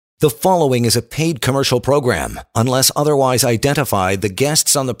The following is a paid commercial program. Unless otherwise identified, the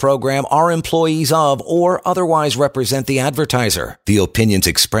guests on the program are employees of or otherwise represent the advertiser. The opinions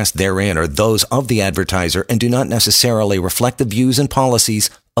expressed therein are those of the advertiser and do not necessarily reflect the views and policies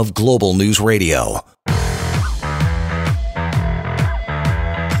of Global News Radio.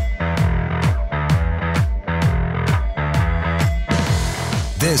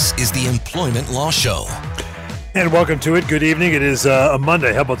 This is the Employment Law Show. And welcome to it. Good evening. It is a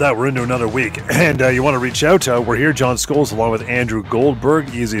Monday. How about that? We're into another week. And you want to reach out. We're here, John Scholes, along with Andrew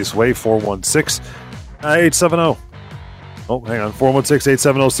Goldberg. Easiest way, 416-870. Oh, hang on.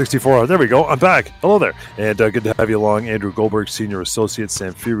 416-870-6400. There we go. I'm back. Hello there. And good to have you along. Andrew Goldberg, Senior Associate,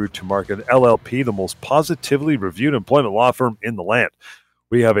 Samfiru Tumarkin, LLP, the most positively reviewed employment law firm in the land.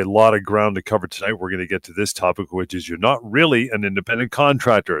 We have a lot of ground to cover tonight. We're going to get to this topic, which is you're not really an independent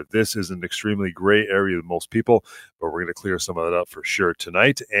contractor. This is an extremely gray area to most people, but we're going to clear some of that up for sure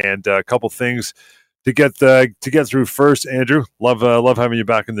tonight. And a couple things to get through first. Andrew, love having you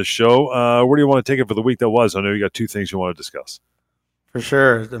back in the show. Where do you want to take it for the week that was? I know you got two things you want to discuss. For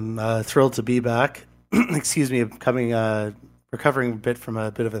sure. I'm thrilled to be back. Excuse me, I'm recovering a bit from a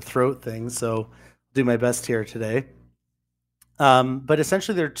bit of a throat thing, so I'll do my best here today. But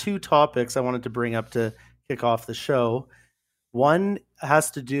essentially, there are two topics I wanted to bring up to kick off the show. One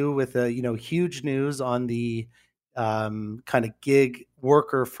has to do with huge news on the kind of gig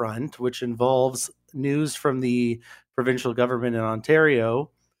worker front, which involves news from the provincial government in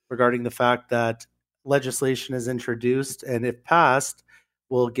Ontario regarding the fact that legislation is introduced and, if passed,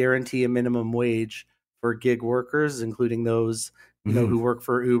 will guarantee a minimum wage for gig workers, including those who work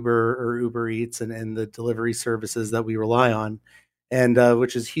for Uber or Uber Eats and the delivery services that we rely on, and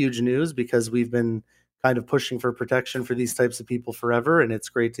which is huge news because we've been kind of pushing for protection for these types of people forever. And it's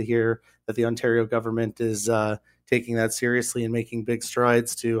great to hear that the Ontario government is taking that seriously and making big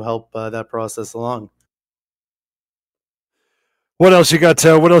strides to help that process along. What else you got?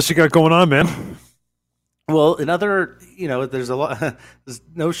 What else you got going on, man? Well, there's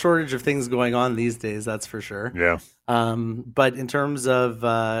no shortage of things going on these days, that's for sure. Yeah. But in terms of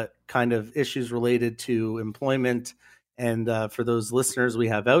kind of issues related to employment and for those listeners we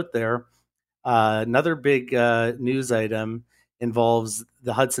have out there, another big news item involves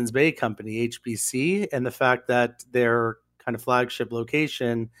the Hudson's Bay Company, HBC, and the fact that their kind of flagship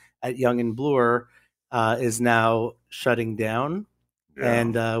location at Yonge and Bloor is now shutting down. Yeah.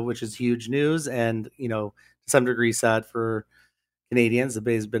 And which is huge news, and to some degree sad for Canadians. The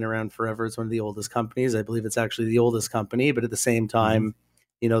Bay has been around forever. It's one of the oldest companies. I believe it's actually the oldest company, but at the same time,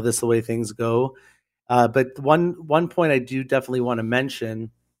 this is the way things go. But one point I do definitely want to mention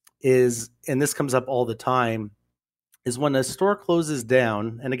is, and this comes up all the time, is when a store closes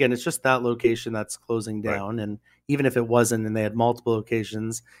down, and again, it's just that location that's closing down, right. And even if it wasn't and they had multiple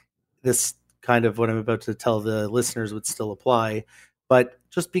locations, this kind of what I'm about to tell the listeners would still apply. But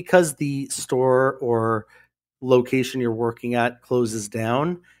just because the store or location you're working at closes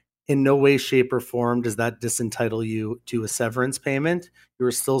down, in no way, shape, or form does that disentitle you to a severance payment.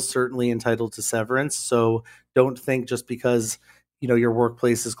 You're still certainly entitled to severance. So don't think just because your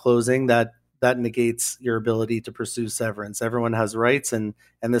workplace is closing that negates your ability to pursue severance. Everyone has rights, and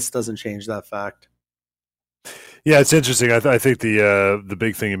this doesn't change that fact. Yeah, it's interesting. I think the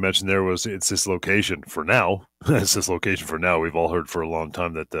big thing you mentioned there was it's this location for now. It's this location for now. We've all heard for a long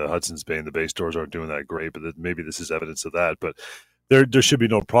time that the Hudson's Bay and the Bay stores aren't doing that great, but maybe this is evidence of that. But there should be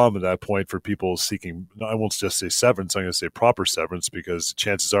no problem at that point for people seeking, I won't just say severance, I'm going to say proper severance, because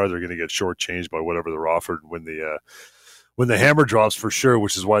chances are they're going to get shortchanged by whatever they're offered when the hammer drops, for sure,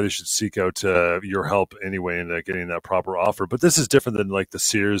 which is why they should seek out your help anyway in getting that proper offer. But this is different than like the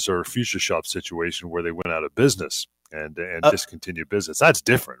Sears or Fuchsia Shop situation where they went out of business and discontinued business. That's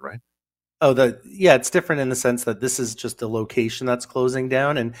different, right? It's different in the sense that this is just a location that's closing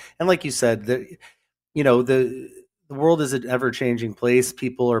down. And like you said, the world is an ever-changing place.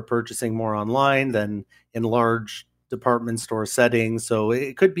 People are purchasing more online than in large department store settings. So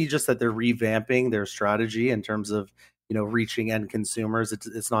it could be just that they're revamping their strategy in terms of reaching end consumers.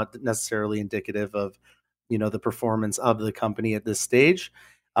 It's not necessarily indicative of, the performance of the company at this stage.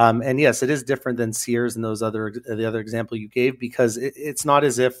 And yes, it is different than Sears and the other example you gave, because it's not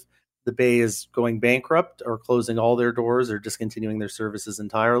as if the Bay is going bankrupt or closing all their doors or discontinuing their services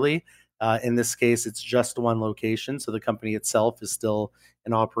entirely. In this case, it's just one location. So the company itself is still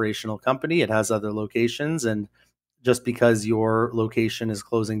an operational company. It has other locations. And just because your location is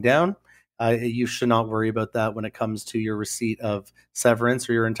closing down, you should not worry about that when it comes to your receipt of severance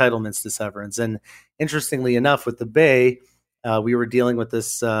or your entitlements to severance. And interestingly enough, with the Bay, we were dealing with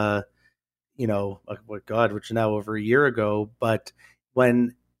this, which is now over a year ago. But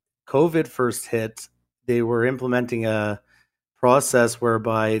when COVID first hit, they were implementing a process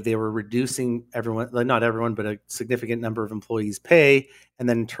whereby they were reducing everyone, not everyone, but a significant number of employees' pay, and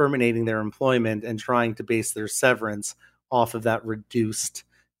then terminating their employment and trying to base their severance off of that reduced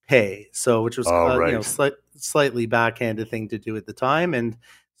pay. So, which was slightly backhanded thing to do at the time. And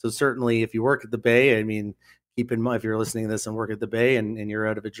so, certainly, if you work at the Bay, I mean, keep in mind, if you're listening to this and work at the Bay and you're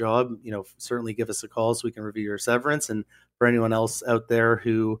out of a job, certainly give us a call so we can review your severance. And for anyone else out there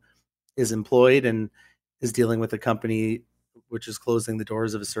who is employed and is dealing with a company which is closing the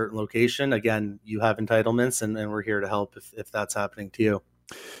doors of a certain location, again, you have entitlements, and we're here to help if that's happening to you.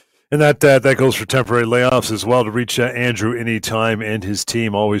 And that goes for temporary layoffs as well. To reach Andrew anytime and his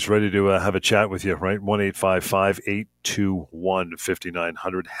team, always ready to have a chat with you, right?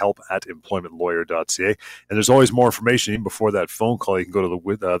 1-855-821-5900, help@employmentlawyer.ca. And there's always more information. Even before that phone call, you can go to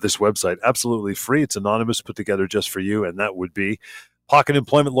this website, absolutely free. It's anonymous, put together just for you, and that would be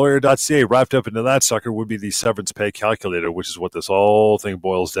pocketemploymentlawyer.ca. Wrapped up into that sucker would be the severance pay calculator, which is what this whole thing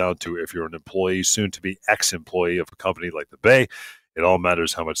boils down to. If you're an employee, soon to be ex-employee of a company like the Bay, it all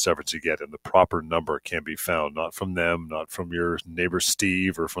matters how much severance you get, and the proper number can be found, not from them, not from your neighbor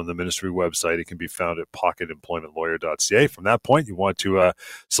Steve or from the ministry website. It can be found at pocketemploymentlawyer.ca. From that point, you want to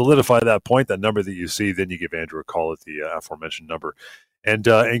solidify that point, that number that you see, then you give Andrew a call at the aforementioned number. And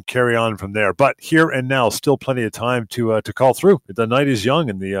carry on from there. But here and now, still plenty of time to call through. The night is young,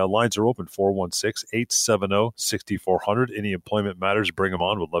 and the lines are open. 416-870-6400. Any employment matters, bring them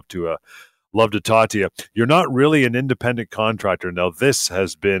on. We'd love to talk to you. You're not really an independent contractor. Now, this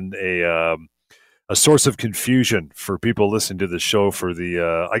has been a source of confusion for people listening to the show for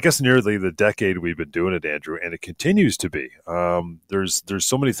the, I guess, nearly the decade we've been doing it, Andrew, and it continues to be. There's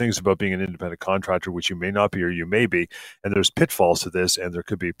so many things about being an independent contractor, which you may not be or you may be, and there's pitfalls to this, and there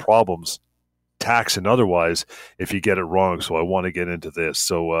could be problems, tax and otherwise, if you get it wrong. So I want to get into this.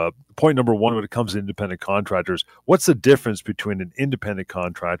 So point number one, when it comes to independent contractors, what's the difference between an independent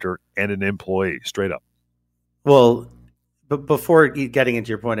contractor and an employee, straight up? Well, but before getting into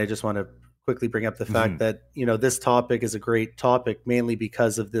your point, I just want to quickly bring up the fact that, this topic is a great topic, mainly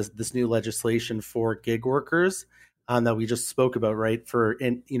because of this new legislation for gig workers that we just spoke about, right? For,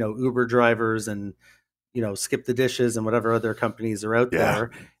 Uber drivers and, Skip the Dishes and whatever other companies are out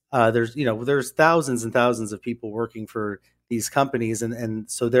there. There's thousands and thousands of people working for these companies. And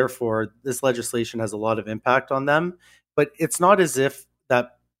so therefore this legislation has a lot of impact on them, but it's not as if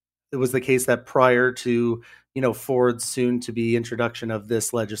that it was the case that prior to, Ford's soon to be introduction of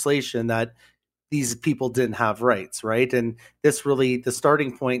this legislation, that these people didn't have rights, right? And this really, the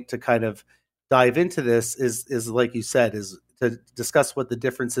starting point to kind of dive into this is like you said, is to discuss what the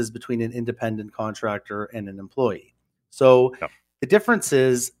difference is between an independent contractor and an employee. So the difference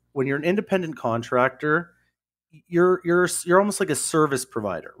is, when you're an independent contractor, you're almost like a service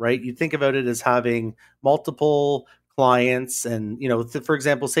provider, right? You think about it as having multiple clients, and for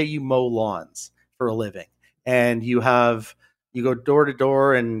example, say you mow lawns for a living, and you go door to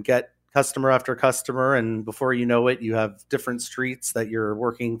door and get customer after customer, and before you know it, you have different streets that you're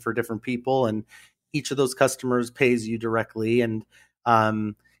working for different people, and each of those customers pays you directly, and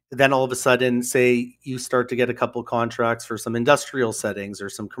then all of a sudden, say you start to get a couple contracts for some industrial settings or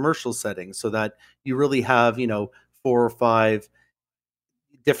some commercial settings, so that you really have, 4 or 5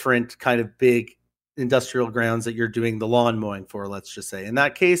 different kind of big industrial grounds that you're doing the lawn mowing for, let's just say. In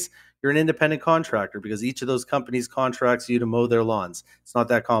that case, you're an independent contractor because each of those companies contracts you to mow their lawns. It's not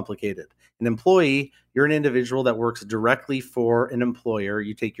that complicated. An employee, you're an individual that works directly for an employer.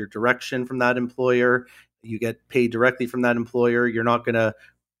 You take your direction from that employer. You get paid directly from that employer. You're not going to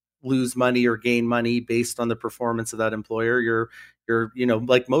lose money or gain money based on the performance of that employer. You're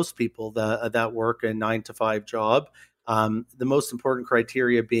like most people that work a 9-to-5 job. The most important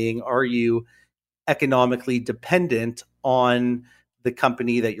criteria being, are you economically dependent on the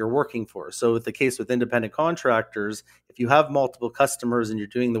company that you're working for? So with the case with independent contractors, if you have multiple customers and you're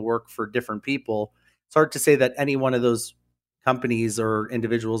doing the work for different people, it's hard to say that any one of those companies or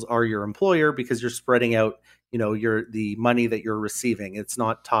individuals are your employer, because you're spreading out, the money that you're receiving. It's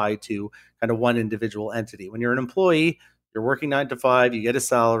not tied to kind of one individual entity. When you're an employee, you're working 9 to 5, you get a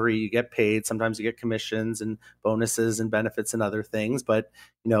salary, you get paid. Sometimes you get commissions and bonuses and benefits and other things. But,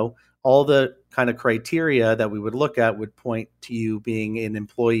 all the kind of criteria that we would look at would point to you being an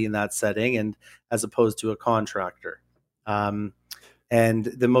employee in that setting, and as opposed to a contractor. And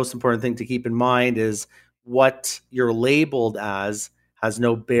the most important thing to keep in mind is what you're labeled as has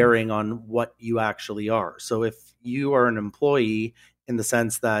no bearing on what you actually are. So if you are an employee, in the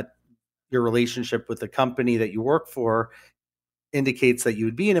sense that your relationship with the company that you work for indicates that you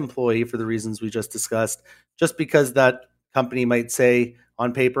would be an employee for the reasons we just discussed, just because that company might say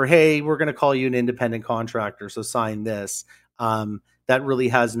on paper, hey, we're going to call you an independent contractor, so sign this. That really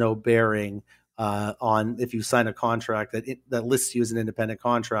has no bearing on if you sign a contract that lists you as an independent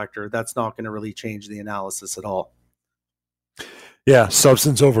contractor. That's not going to really change the analysis at all. Yeah,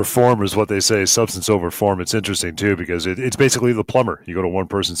 substance over form is what they say. Substance over form. It's interesting too because it's basically the plumber. You go to one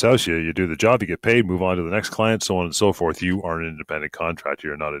person's house, you do the job, you get paid, move on to the next client, so on and so forth. You are an independent contractor.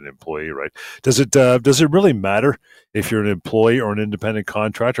 You're not an employee, right? Does it really matter if you're an employee or an independent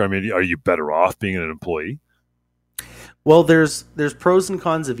contractor? I mean, are you better off being an employee? Well, there's pros and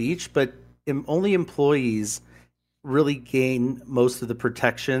cons of each, but only employees really gain most of the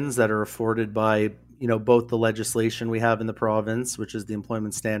protections that are afforded by both the legislation we have in the province, which is the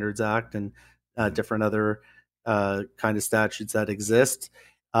Employment Standards Act, and different other kind of statutes that exist.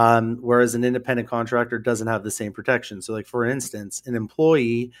 Whereas an independent contractor doesn't have the same protection. So, like for instance, an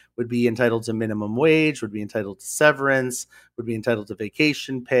employee would be entitled to minimum wage, would be entitled to severance, would be entitled to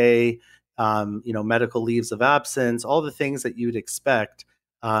vacation pay, medical leaves of absence, all the things that you'd expect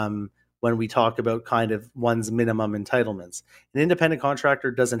when we talk about kind of one's minimum entitlements. An independent contractor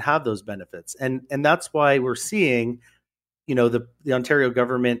doesn't have those benefits. And that's why we're seeing, the Ontario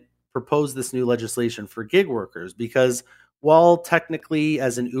government propose this new legislation for gig workers, because while technically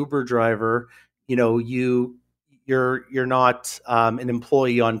as an Uber driver, you're not an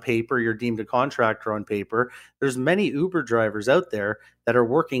employee on paper, you're deemed a contractor on paper. There's many Uber drivers out there that are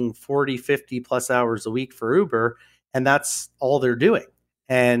working 40, 50 plus hours a week for Uber, and that's all they're doing.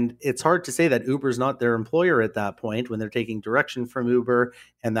 And it's hard to say that Uber's not their employer at that point when they're taking direction from Uber,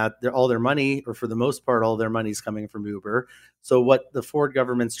 and that all their money, or for the most part, all their money is coming from Uber. So what the Ford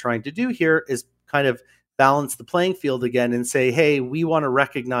government's trying to do here is kind of balance the playing field again and say, hey, we want to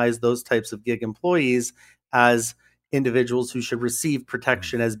recognize those types of gig employees as individuals who should receive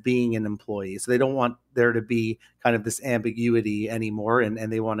protection as being an employee. So they don't want there to be kind of this ambiguity anymore, and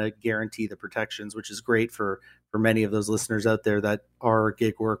they want to guarantee the protections, which is great for many of those listeners out there that are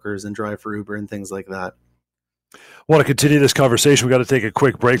gig workers and drive for Uber and things like that. I want to continue this conversation. We've got to take a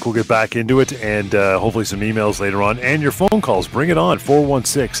quick break. We'll get back into it, and hopefully some emails later on. And your phone calls. Bring it on.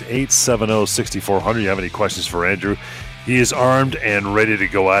 416-870-6400. You have any questions for Andrew? He is armed and ready to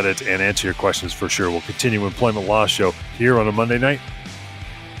go at it and answer your questions for sure. We'll continue Employment Law Show here on a Monday night.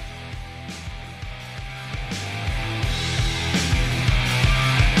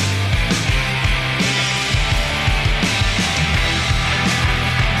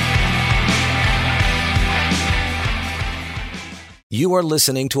 You are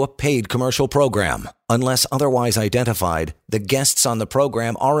listening to a paid commercial program. Unless otherwise identified, the guests on the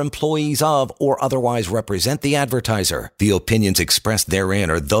program are employees of or otherwise represent the advertiser. The opinions expressed therein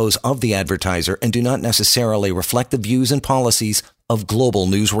are those of the advertiser and do not necessarily reflect the views and policies of Global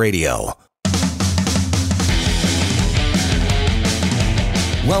News Radio.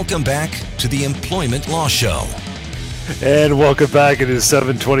 Welcome back to the Employment Law Show. And welcome back. It is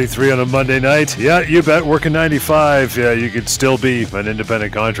 7:23 on a Monday night. Yeah, you bet. Working 95. Yeah, you could still be an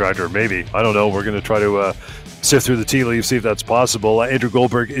independent contractor. Maybe. I don't know. We're going to try to sift through the tea leaves, see if that's possible. Andrew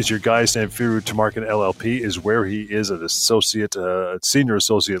Goldberg is your guy. Samfiru Tamarkin LLP is where he is, an senior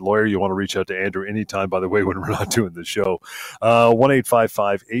associate lawyer. You want to reach out to Andrew anytime, by the way, when we're not doing the show.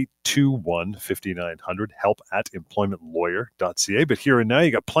 1-855-821-5900, help@employmentlawyer.ca. But here and now, you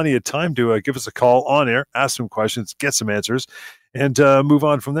got plenty of time to give us a call on air, ask some questions, get some answers, and move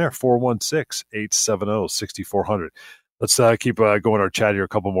on from there. 416-870-6400. Let's keep going our chat here. A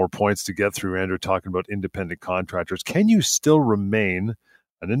couple more points to get through, Andrew, talking about independent contractors. Can you still remain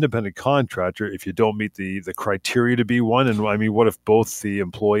an independent contractor if you don't meet the criteria to be one? And I mean, what if both the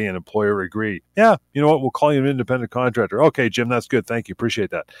employee and employer agree? Yeah, you know what? We'll call you an independent contractor. Okay, Jim, that's good. Thank you. Appreciate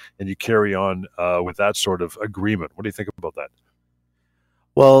that. And you carry on with that sort of agreement. What do you think about that?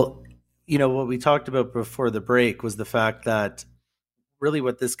 Well, what we talked about before the break was the fact that really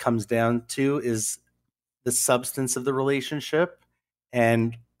what this comes down to is the substance of the relationship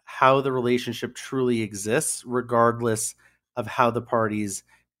and how the relationship truly exists, regardless of how the parties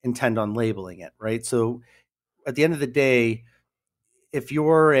intend on labeling it, right? So at the end of the day, if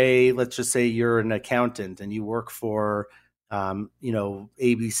you're let's just say you're an accountant and you work for,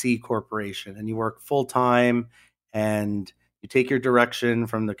 ABC Corporation, and you work full-time and you take your direction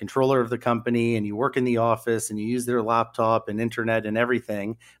from the controller of the company, and you work in the office and you use their laptop and internet and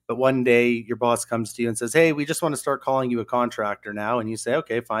everything. But one day your boss comes to you and says, hey, we just want to start calling you a contractor now. And you say,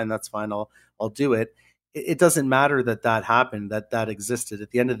 okay, fine, that's fine. I'll do it. It doesn't matter that happened, that existed. At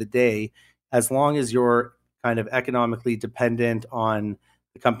the end of the day, as long as you're kind of economically dependent on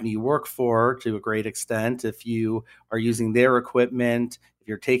the company you work for to a great extent, if you are using their equipment, if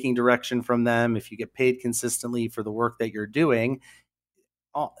you're taking direction from them, if you get paid consistently for the work that you're doing,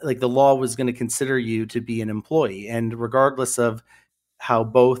 like the law was going to consider you to be an employee. And regardless of how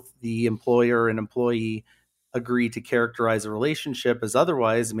both the employer and employee agree to characterize a relationship as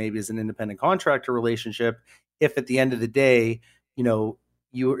otherwise, maybe as an independent contractor relationship, if at the end of the day,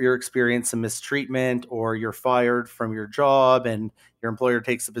 you're experiencing some mistreatment or you're fired from your job and your employer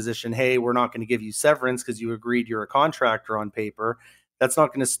takes the position, hey, we're not going to give you severance because you agreed you're a contractor on paper, that's not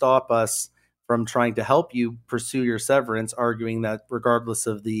going to stop us from trying to help you pursue your severance, arguing that regardless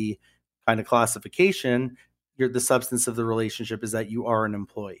of the kind of classification, the substance of the relationship is that you are an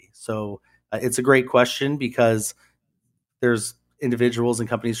employee. So it's a great question because there's individuals and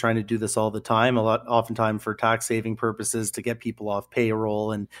companies trying to do this all the time, oftentimes for tax saving purposes, to get people off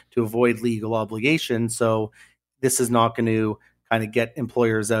payroll and to avoid legal obligation. So this is not going to kind of get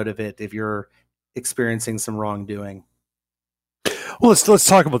employers out of it if you're experiencing some wrongdoing. Well, let's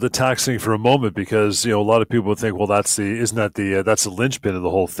talk about the taxing for a moment, because a lot of people would think, well, that's the linchpin of the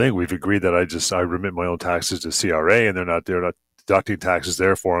whole thing. We've agreed that I remit my own taxes to CRA, and they're not deducting taxes.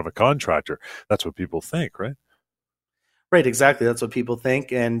 Therefore, I'm a contractor. That's what people think, right? Right, exactly. That's what people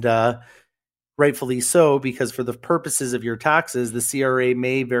think, and rightfully so, because for the purposes of your taxes, the CRA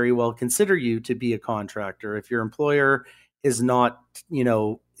may very well consider you to be a contractor. If your employer is not,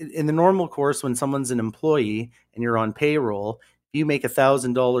 in the normal course, when someone's an employee and you're on payroll, you make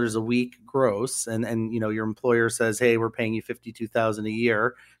 $1,000 a week gross, and your employer says, "Hey, we're paying you $52,000 a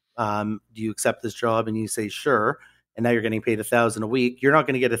year. Do you accept this job?" And you say, "Sure." And now you're getting paid $1,000 a week. You're not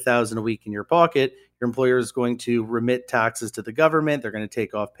going to get $1,000 a week in your pocket. Your employer is going to remit taxes to the government. They're going to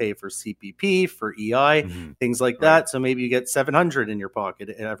take off pay for CPP, for EI, things like that. So maybe you get $700 in your pocket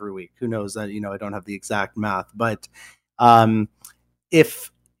every week. Who knows? I don't have the exact math, but if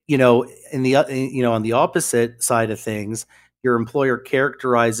on the opposite side of things, your employer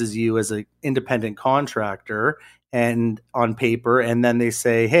characterizes you as an independent contractor and on paper, and then they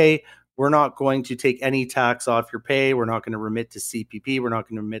say, hey, we're not going to take any tax off your pay. We're not going to remit to CPP. We're not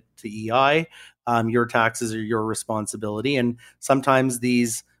going to remit to EI. Your taxes are your responsibility. And sometimes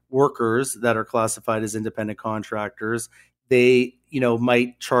these workers that are classified as independent contractors, they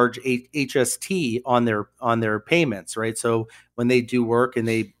might charge HST on their payments, right? So when they do work and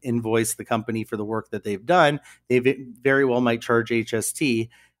they invoice the company for the work that they've done, they very well might charge HST.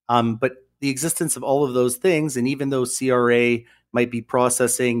 But the existence of all of those things, and even though CRA might be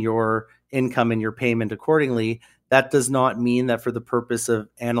processing your income and your payment accordingly, that does not mean that for the purpose of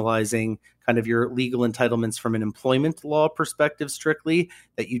analyzing kind of your legal entitlements from an employment law perspective strictly,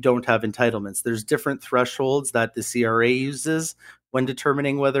 that you don't have entitlements. There's different thresholds that the CRA uses when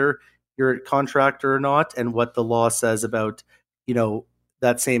determining whether you're a contractor or not, and what the law says about,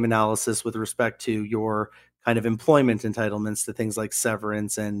 that same analysis with respect to your kind of employment entitlements to things like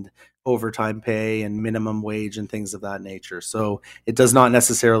severance and overtime pay and minimum wage and things of that nature. So it does not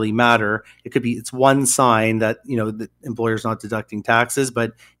necessarily matter. It's one sign that, the employer's not deducting taxes,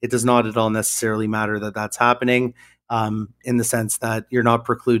 but it does not at all necessarily matter that that's happening, in the sense that you're not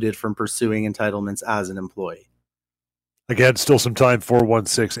precluded from pursuing entitlements as an employee. Again, still some time,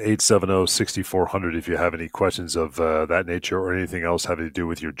 416-870-6400. If you have any questions of that nature or anything else having to do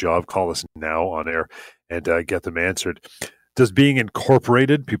with your job, call us now on air and get them answered. Does being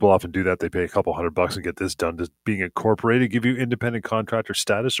incorporated, people often do that, they pay a couple $100 and get this done. Does being incorporated give you independent contractor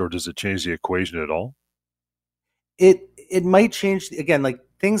status, or does it change the equation at all? It might change, again, like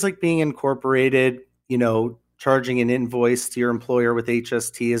things like being incorporated, charging an invoice to your employer with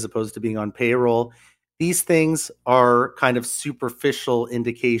HST as opposed to being on payroll. These things are kind of superficial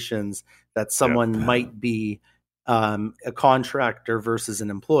indications that someone might be a contractor versus an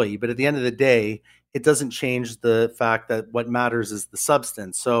employee. But at the end of the day, it doesn't change the fact that what matters is the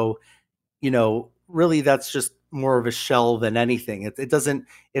substance. So, really that's just more of a shell than anything. It doesn't,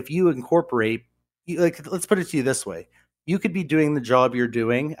 if you incorporate, let's put it to you this way. You could be doing the job you're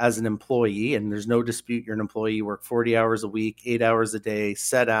doing as an employee, and there's no dispute you're an employee. You work 40 hours a week, 8 hours a day,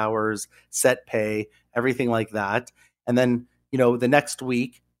 set hours, set pay, everything like that. And then, the next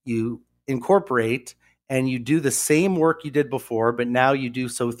week you incorporate and you do the same work you did before, but now you do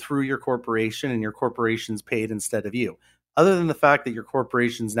so through your corporation, and your corporation's paid instead of you. Other than the fact that your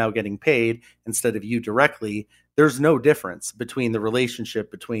corporation's now getting paid instead of you directly, there's no difference between the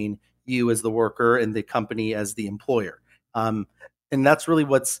relationship between you as the worker and the company as the employer. And that's really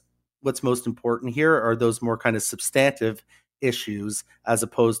what's most important here, are those more kind of substantive issues as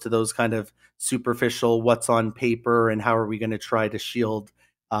opposed to those kind of superficial what's on paper and how are we going to try to shield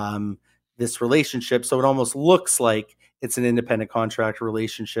this relationship. So it almost looks like it's an independent contractor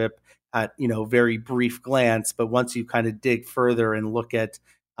relationship at, very brief glance. But once you kind of dig further and look at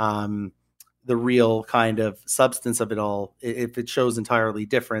the real kind of substance of it all, if it shows entirely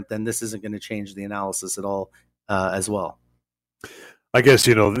different, then this isn't going to change the analysis at all as well. I guess,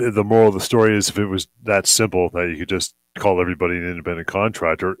 the moral of the story is if it was that simple that you could just call everybody an independent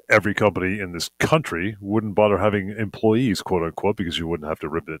contractor, every company in this country wouldn't bother having employees, quote unquote, because you wouldn't have to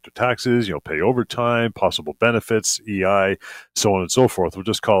rip it into taxes, pay overtime, possible benefits, EI, so on and so forth. We'll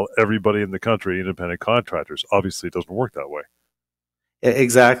just call everybody in the country independent contractors. Obviously, it doesn't work that way.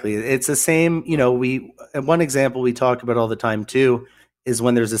 Exactly. It's the same, one example we talk about all the time too is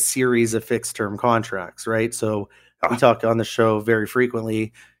when there's a series of fixed term contracts, right? So we talk on the show very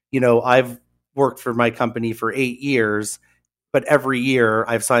frequently. I've worked for my company for 8 years, but every year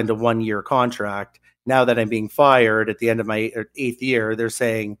I've signed a 1-year contract. Now that I'm being fired at the end of my 8th year, they're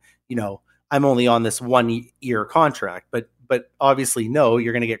saying, I'm only on this 1-year contract. But obviously, no,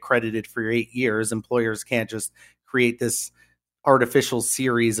 you're going to get credited for your 8 years. Employers can't just create this artificial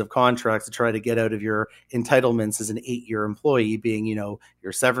series of contracts to try to get out of your entitlements as an 8-year employee, being,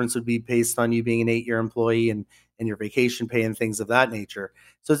 your severance would be based on you being an 8-year employee and your vacation pay and things of that nature.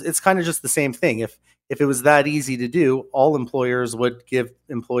 So it's kind of just the same thing. If it was that easy to do, all employers would give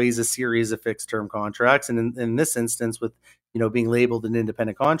employees a series of fixed term contracts. And in this instance, with, being labeled an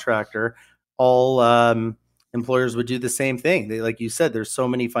independent contractor, all employers would do the same thing. They, like you said, there's so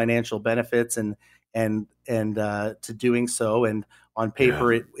many financial benefits and to doing so. And on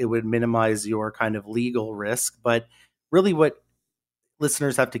paper, it would minimize your kind of legal risk. But really what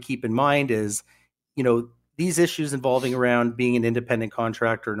listeners have to keep in mind is, these issues involving around being an independent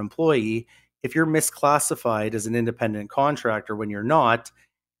contractor and employee, if you're misclassified as an independent contractor when you're not,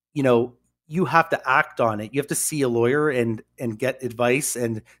 you have to act on it. You have to see a lawyer and get advice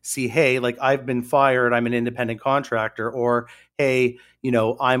and see, hey, like I've been fired, I'm an independent contractor, or hey,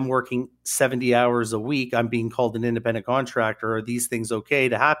 I'm working 70 hours a week, I'm being called an independent contractor. Are these things okay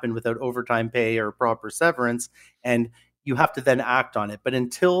to happen without overtime pay or proper severance? And you have to then act on it. But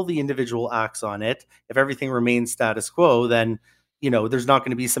until the individual acts on it, if everything remains status quo, then there's not going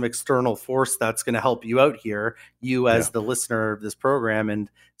to be some external force that's going to help you out here. You as the listener of this program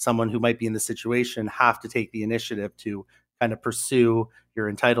and someone who might be in the situation have to take the initiative to kind of pursue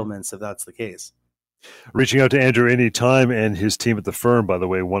your entitlements if that's the case. Reaching out to Andrew anytime and his team at the firm, by the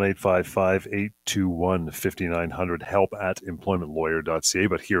way, 1-855-821-5900, help@employmentlawyer.ca.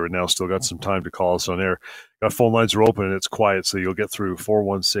 But here and now, still got some time to call us on air. Got phone lines are open and it's quiet, so you'll get through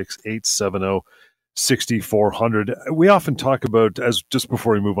 416-870-6400. We often talk about, as just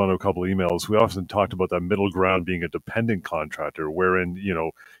before we move on to a couple of emails, we often talked about that middle ground being a dependent contractor, wherein,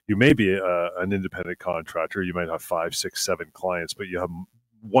 you may be an independent contractor, you might have 5, 6, 7 clients, but you have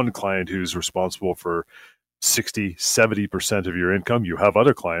one client who's responsible for 60, 70% of your income. You have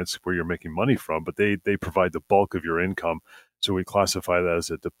other clients where you're making money from, but they provide the bulk of your income. So we classify that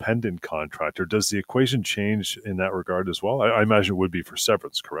as a dependent contractor. Does the equation change in that regard as well? I imagine it would be for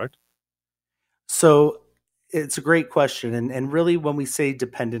severance, correct? So it's a great question. And really, when we say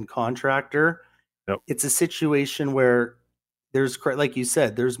dependent contractor, it's a situation where there's, like you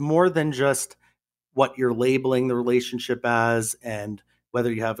said, there's more than just what you're labeling the relationship as and whether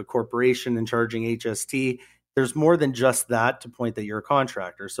you have a corporation and charging HST. There's more than just that to point that you're a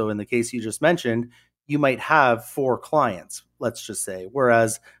contractor. So in the case you just mentioned, you might have 4 clients, let's just say,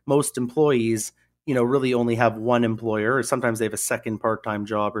 whereas most employees, really only have one employer, or sometimes they have a second part-time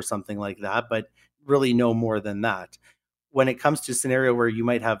job or something like that, but really no more than that. When it comes to a scenario where you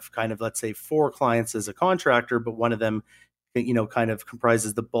might have kind of, let's say, 4 clients as a contractor, but one of them, kind of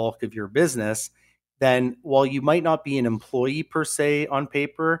comprises the bulk of your business, then while you might not be an employee per se on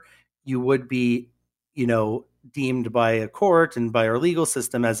paper, you would be, deemed by a court and by our legal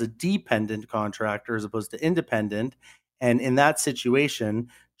system as a dependent contractor as opposed to independent. And in that situation,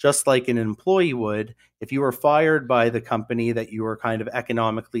 just like an employee would, if you were fired by the company that you were kind of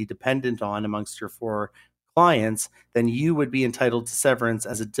economically dependent on amongst your 4 clients, then you would be entitled to severance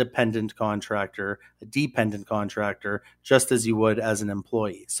as a dependent contractor, just as you would as an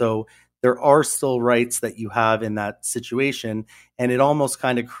employee. So there are still rights that you have in that situation. And it almost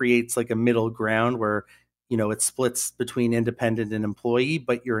kind of creates like a middle ground where, it splits between independent and employee,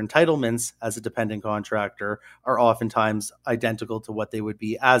 but your entitlements as a dependent contractor are oftentimes identical to what they would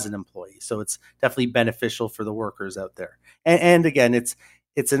be as an employee. So it's definitely beneficial for the workers out there. And again, it's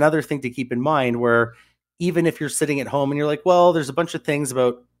another thing to keep in mind where even if you're sitting at home and you're like, well, there's a bunch of things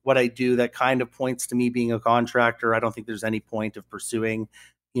about what I do that kind of points to me being a contractor, I don't think there's any point of pursuing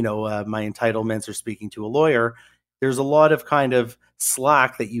my entitlements or speaking to a lawyer. There's a lot of kind of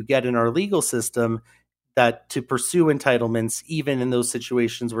slack that you get in our legal system that to pursue entitlements, even in those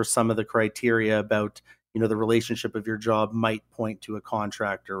situations where some of the criteria about, the relationship of your job might point to a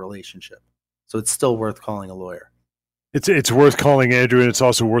contractor relationship. So it's still worth calling a lawyer. It's worth calling Andrew, and it's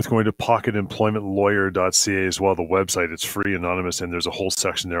also worth going to pocketemploymentlawyer.ca as well. The website, it's free, anonymous, and there's a whole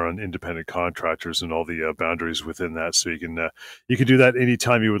section there on independent contractors and all the boundaries within that. So you can do that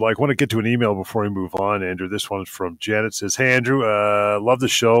anytime you would like. I want to get to an email before we move on, Andrew. This one's from Janet. Says, "Hey, Andrew, love the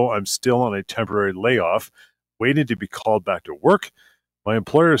show. I'm still on a temporary layoff, waiting to be called back to work. My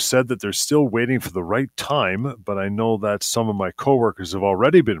employer said that they're still waiting for the right time, but I know that some of my coworkers have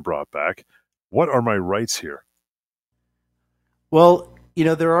already been brought back. What are my rights here?" Well,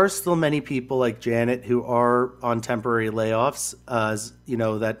 there are still many people like Janet who are on temporary layoffs,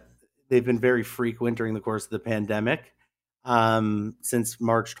 that they've been very frequent during the course of the pandemic, since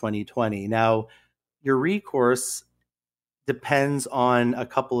March 2020. Now, your recourse depends on a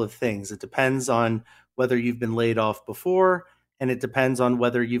couple of things. It depends on whether you've been laid off before, and it depends on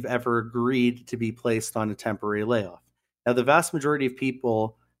whether you've ever agreed to be placed on a temporary layoff. Now, the vast majority of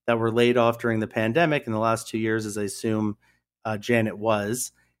people that were laid off during the pandemic in the last 2 years, as I assume Janet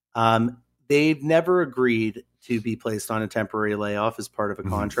was, they've never agreed to be placed on a temporary layoff as part of a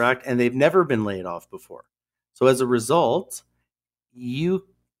contract, and they've never been laid off before. So as a result, you,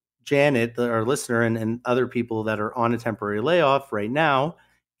 Janet, our listener, and other people that are on a temporary layoff right now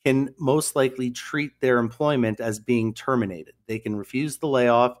can most likely treat their employment as being terminated. They can refuse the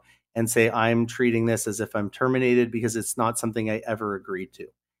layoff and say, I'm treating this as if I'm terminated because it's not something I ever agreed to.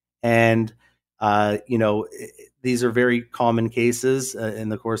 And these are very common cases in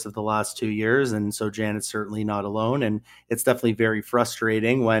the course of the last 2 years. And so Janet's certainly not alone. And it's definitely very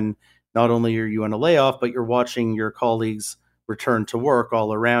frustrating when not only are you on a layoff, but you're watching your colleagues return to work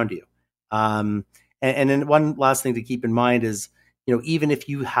all around you. And then one last thing to keep in mind is, even if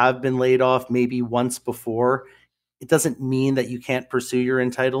you have been laid off maybe once before, it doesn't mean that you can't pursue your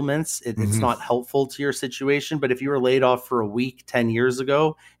entitlements. It's not helpful to your situation. But if you were laid off for a week 10 years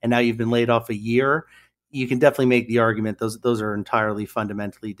ago, and now you've been laid off a year, you can definitely make the argument those are entirely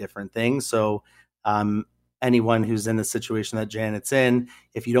fundamentally different things. So anyone who's in the situation that Janet's in,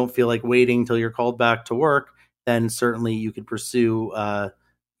 if you don't feel like waiting till you're called back to work, then certainly you could pursue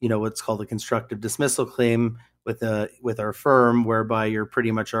what's called a constructive dismissal claim with our firm, whereby you're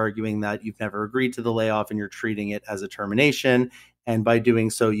pretty much arguing that you've never agreed to the layoff and you're treating it as a termination. And by doing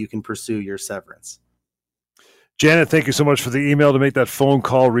so, you can pursue your severance. Janet, thank you so much for the email. To make that phone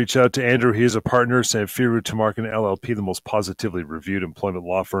call, reach out to Andrew. He is a partner, Samfiru Tumarkin LLP, the most positively reviewed employment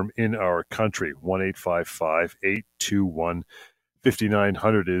law firm in our country.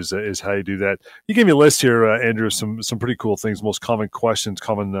 1-855-821-5900 is how you do that. You gave me a list here, Andrew, some pretty cool things, most common questions,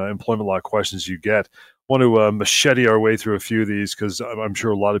 common employment law questions you get. I want to machete our way through a few of these because I'm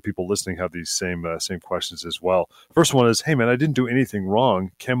sure a lot of people listening have these same questions as well. First one is, hey man, I didn't do anything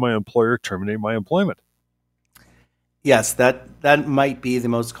wrong. Can my employer terminate my employment? Yes, that might be the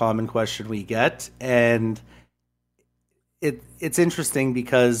most common question we get. And it's interesting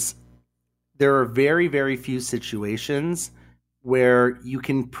because there are very, very few situations where you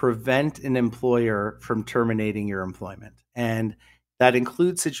can prevent an employer from terminating your employment. And that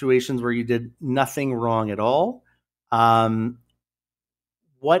includes situations where you did nothing wrong at all.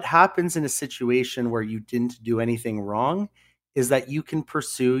 What happens in a situation where you didn't do anything wrong is that you can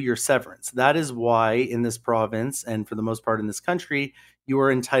pursue your severance. That is why in this province, and for the most part in this country, you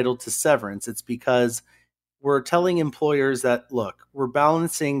are entitled to severance. It's because we're telling employers that, look, we're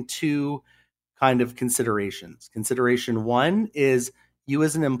balancing two kind of considerations. Consideration one is you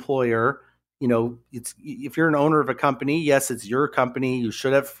as an employer, if you're an owner of a company, yes, it's your company. You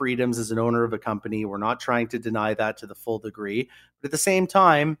should have freedoms as an owner of a company. We're not trying to deny that to the full degree. But at the same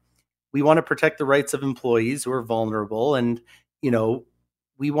time, we want to protect the rights of employees who are vulnerable. And,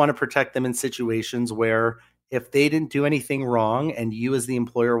 we want to protect them in situations where if they didn't do anything wrong and you as the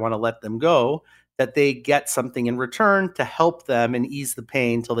employer want to let them go, that they get something in return to help them and ease the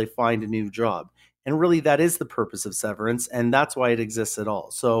pain till they find a new job. And really, that is the purpose of severance. And that's why it exists at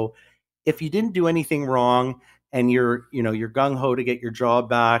all. So if you didn't do anything wrong and you're gung-ho to get your job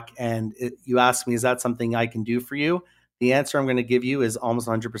back and you ask me, is that something I can do for you? The answer I'm going to give you is almost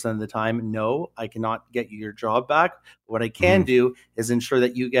 100% of the time, no, I cannot get you your job back. What I can do is ensure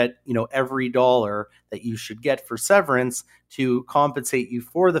that you get, every dollar that you should get for severance to compensate you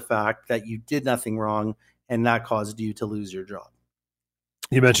for the fact that you did nothing wrong and that caused you to lose your job.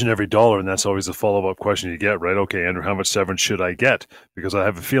 You mentioned every dollar, and that's always a follow-up question you get, right? Okay, Andrew, how much severance should I get? Because I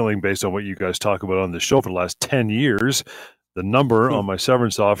have a feeling, based on what you guys talk about on the show for the last 10 years, the number on my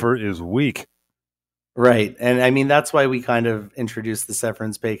severance offer is weak. Right. And I mean, that's why we kind of introduced the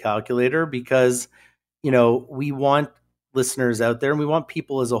severance pay calculator, because we want listeners out there, and we want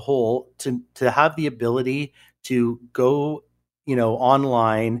people as a whole to have the ability to go,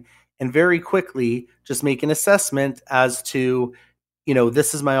 online and very quickly just make an assessment as to,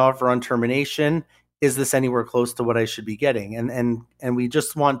 this is my offer on termination. Is this anywhere close to what I should be getting? And we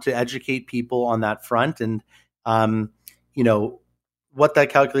just want to educate people on that front. And, what that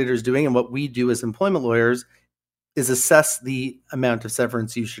calculator is doing and what we do as employment lawyers is assess the amount of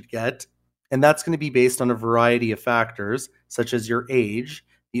severance you should get. And that's going to be based on a variety of factors, such as your age.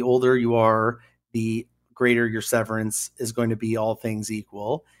 The older you are, the greater your severance is going to be, all things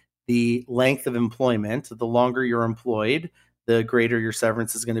equal. The length of employment, the longer you're employed, the greater your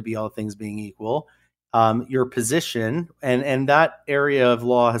severance is going to be, all things being equal. Your position, and that area of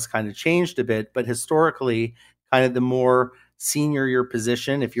law has kind of changed a bit, but historically, kind of the more senior your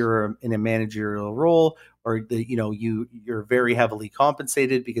position, if you're in a managerial role, or you're very heavily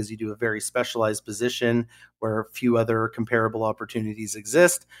compensated because you do a very specialized position where few other comparable opportunities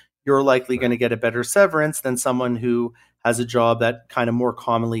exist, you're likely going to get a better severance than someone who has a job that kind of more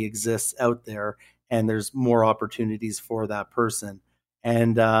commonly exists out there, and there's more opportunities for that person.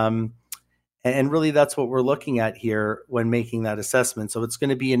 And really, that's what we're looking at here when making that assessment. So it's going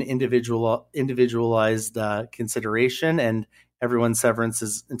to be an individualized consideration, and everyone's severance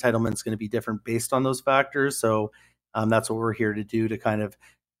entitlement is going to be different based on those factors. So that's what we're here to do, to kind of,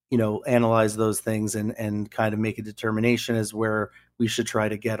 analyze those things and kind of make a determination as where we should try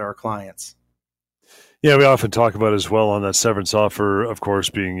to get our clients. Yeah, we often talk about as well on that severance offer, of course,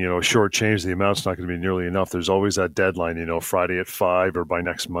 being, shortchanged. The amount's not going to be nearly enough. There's always that deadline, Friday at 5 or by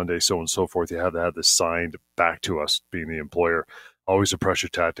next Monday, so on and so forth. You have to have this signed back to us, being the employer. Always a pressure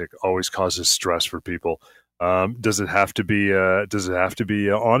tactic, always causes stress for people. Does it have to be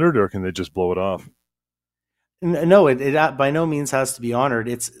honored, or can they just blow it off? No, it by no means has to be honored.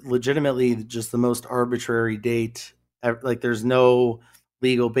 It's legitimately just the most arbitrary date. Like, there's no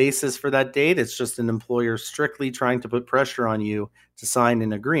legal basis for that date. It's just an employer strictly trying to put pressure on you to sign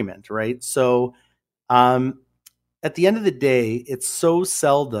an agreement, right? So at the end of the day, it's so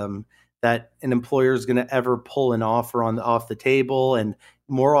seldom that an employer is going to ever pull an offer off the table. And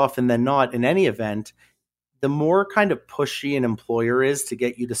more often than not, in any event, the more kind of pushy an employer is to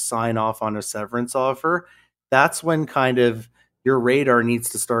get you to sign off on a severance offer, that's when kind of your radar needs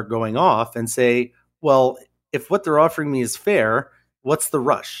to start going off and say, well, if what they're offering me is fair, what's the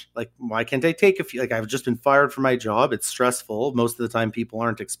rush? Like, why can't I take a few? Like, I've just been fired from my job. It's stressful. Most of the time people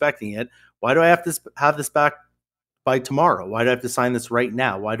aren't expecting it. Why do I have to have this back by tomorrow? Why do I have to sign this right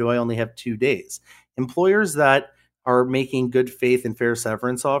now? Why do I only have 2 days? Employers that are making good faith and fair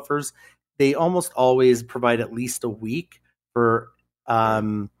severance offers, they almost always provide at least a week for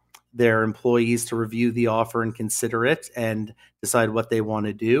their employees to review the offer and consider it and decide what they want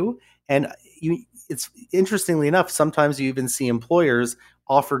to do. And it's interestingly enough, sometimes you even see employers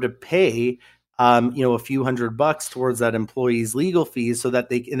offer to pay, a few $100 towards that employee's legal fees, so that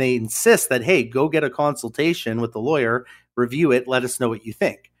they insist that, hey, go get a consultation with the lawyer, review it, let us know what you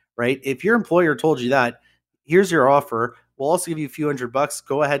think, right? If your employer told you that, here's your offer, we'll also give you a few $100,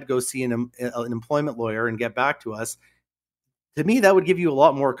 go ahead, go see an employment lawyer and get back to us. To me, that would give you a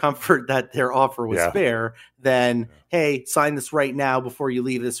lot more comfort that their offer was fair than, hey, sign this right now before you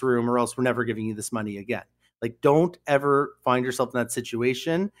leave this room, or else we're never giving you this money again. Like, don't ever find yourself in that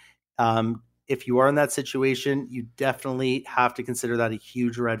situation. If you are in that situation, you definitely have to consider that a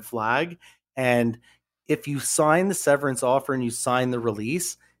huge red flag. And if you sign the severance offer and you sign the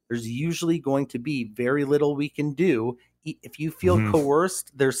release, there's usually going to be very little we can do. If you feel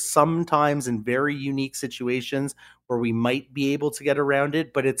coerced, there's sometimes in very unique situations where we might be able to get around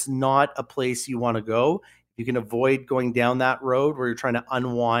it, but it's not a place you want to go. You can avoid going down that road where you're trying to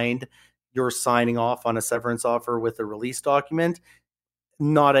unwind your signing off on a severance offer with a release document.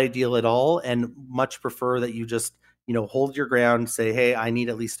 Not ideal at all, and much prefer that you just, hold your ground, say, hey, I need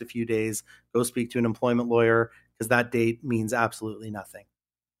at least a few days, go speak to an employment lawyer, because that date means absolutely nothing.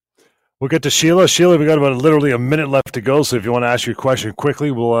 We'll get to Sheila. Sheila, we got about literally a minute left to go, so if you want to ask your question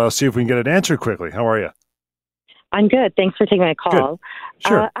quickly, we'll see if we can get it answered quickly. How are you? I'm good. Thanks for taking my call. Good.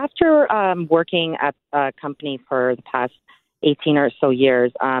 Sure. After working at a company for the past 18 or so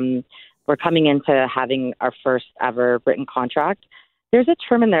years, we're coming into having our first ever written contract. There's a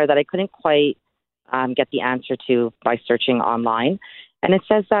term in there that I couldn't quite get the answer to by searching online. And it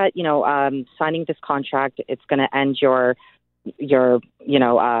says that, signing this contract, it's going to end your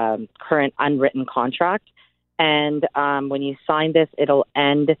current unwritten contract. And when you sign this,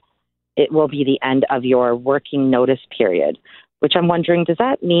 it will be the end of your working notice period, which I'm wondering, does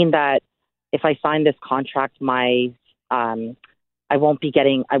that mean that if I sign this contract, my I won't be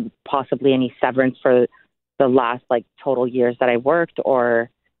getting possibly any severance for the last total years that I worked, or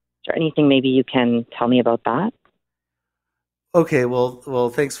is there anything maybe you can tell me about that? Okay, well,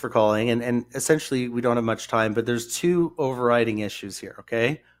 thanks for calling. And essentially, we don't have much time, but there's two overriding issues here,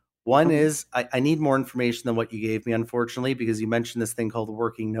 okay? One is I need more information than what you gave me, unfortunately, because you mentioned this thing called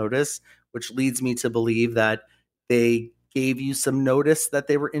working notice, which leads me to believe that they gave you some notice that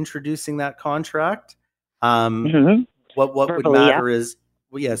they were introducing that contract. What would matter is,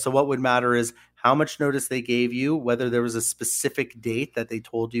 so what would matter is how much notice they gave you, whether there was a specific date that they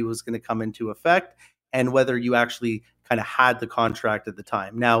told you was going to come into effect, and whether you actually kind of had the contract at the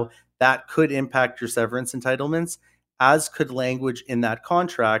time. Now, that could impact your severance entitlements, as could language in that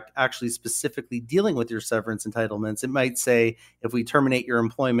contract actually specifically dealing with your severance entitlements. It might say, if we terminate your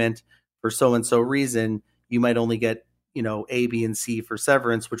employment for so-and-so reason, you might only get, A, B, and C for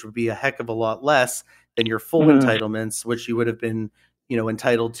severance, which would be a heck of a lot less than your full entitlements, which you would have been,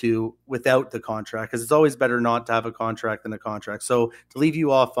 entitled to without the contract, because it's always better not to have a contract than a contract. So to leave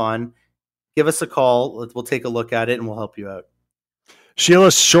you off on, give us a call. We'll take a look at it and we'll help you out.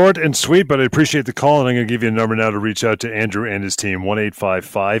 Sheila, short and sweet, but I appreciate the call, and I'm going to give you a number now to reach out to Andrew and his team,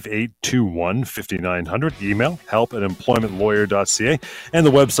 1-855-821-5900. Email help@employmentlawyer.ca, and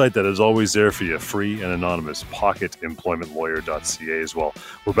the website that is always there for you, free and anonymous, pocketemploymentlawyer.ca as well.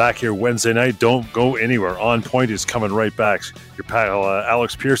 We're back here Wednesday night. Don't go anywhere. On Point is coming right back. Your pal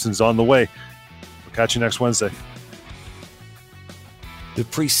Alex Pearson's on the way. We'll catch you next Wednesday. The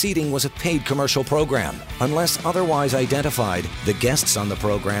preceding was a paid commercial program. Unless otherwise identified, the guests on the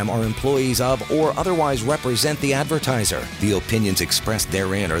program are employees of or otherwise represent the advertiser. The opinions expressed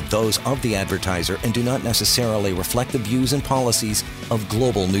therein are those of the advertiser and do not necessarily reflect the views and policies of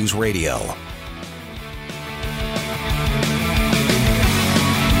Global News Radio.